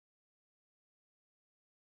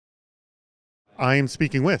I am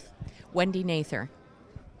speaking with Wendy Nather.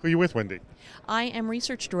 Who are you with, Wendy? I am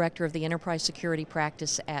Research Director of the Enterprise Security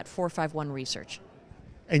Practice at 451 Research.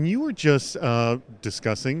 And you were just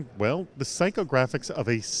discussing, well, the psychographics of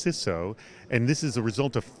a CISO, and this is a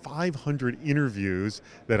result of 500 interviews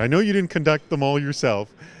that I know you didn't conduct them all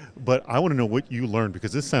yourself, but I want to know what you learned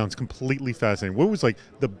because this sounds completely fascinating. What was like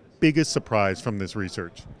the biggest surprise from this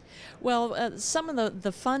research? Well, some of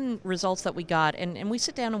the fun results that we got, and we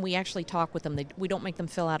sit down and we actually talk with them. We don't make them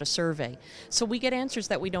fill out a survey. So we get answers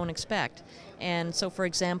that we don't expect. And so, for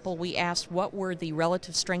example, we asked what were the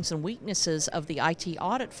relative strengths and weaknesses of the IT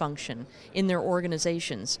audit function in their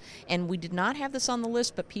organizations. And we did not have this on the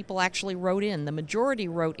list, but people actually wrote in. The majority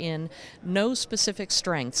wrote in no specific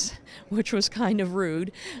strengths, which was kind of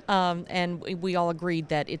rude. And we all agreed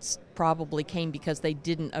that it's probably came because they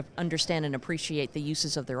didn't understand and appreciate the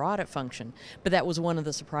uses of their audit function. But that was one of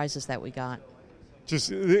the surprises that we got.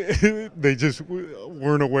 They just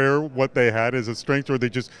weren't aware what they had as a strength, or they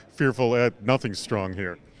just fearful at nothing's strong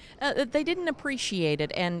here? They didn't appreciate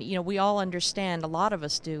it, and we all understand, a lot of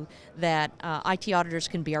us do, that IT auditors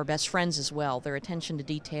can be our best friends as well. Their attention to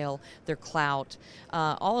detail, their clout,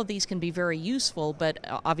 all of these can be very useful, but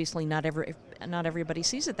obviously not everybody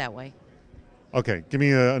sees it that way. Okay, give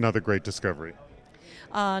me another great discovery.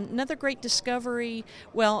 Another great discovery,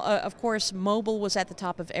 well, of course, mobile was at the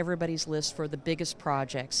top of everybody's list for the biggest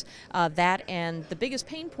projects. That and the biggest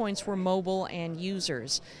pain points were mobile and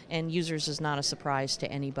users is not a surprise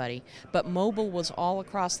to anybody. But mobile was all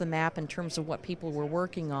across the map in terms of what people were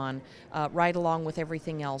working on, right along with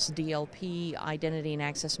everything else, DLP, identity and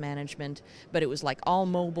access management, but it was like all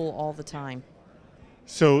mobile all the time.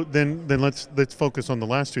 So then let's focus on the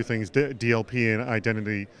last two things, DLP and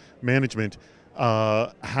identity management.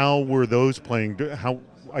 How were those playing?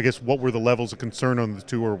 What were the levels of concern on the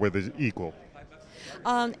two, or were they equal?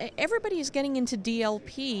 Everybody is getting into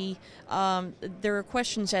DLP. There are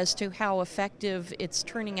questions as to how effective it's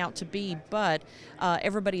turning out to be, but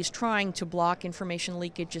everybody's trying to block information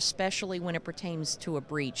leakage, especially when it pertains to a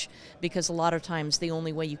breach, because a lot of times the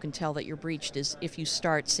only way you can tell that you're breached is if you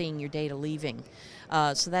start seeing your data leaving.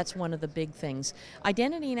 So that's one of the big things.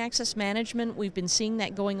 Identity and access management, we've been seeing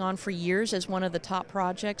that going on for years as one of the top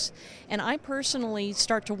projects, and I personally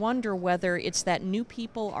start to wonder whether it's that new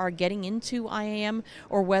people are getting into IAM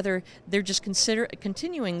or whether they're just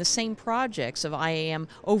continuing the same projects of IAM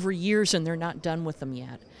over years and they're not done with them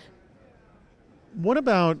yet. What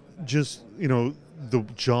about just, the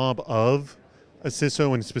job of a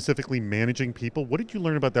CISO and specifically managing people? What did you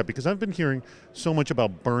learn about that? Because I've been hearing so much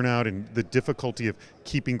about burnout and the difficulty of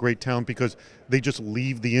keeping great talent because they just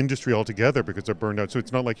leave the industry altogether because they're burned out. So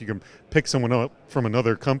it's not like you can pick someone up from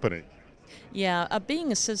another company. Yeah,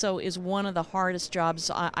 being a CISO is one of the hardest jobs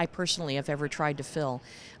I personally have ever tried to fill.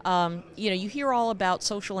 You hear all about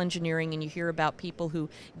social engineering and you hear about people who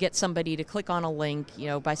get somebody to click on a link,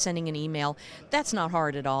 by sending an email. That's not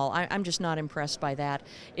hard at all. I'm just not impressed by that.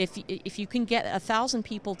 If you can get 1,000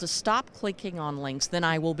 people to stop clicking on links, then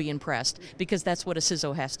I will be impressed, because that's what a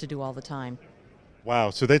CISO has to do all the time.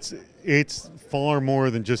 Wow, so it's far more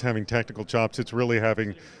than just having technical chops. It's really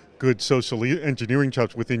having good social engineering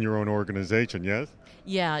chops within your own organization, yes?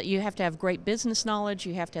 Yeah, you have to have great business knowledge,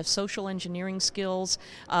 you have to have social engineering skills,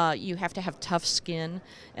 you have to have tough skin,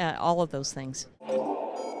 all of those things.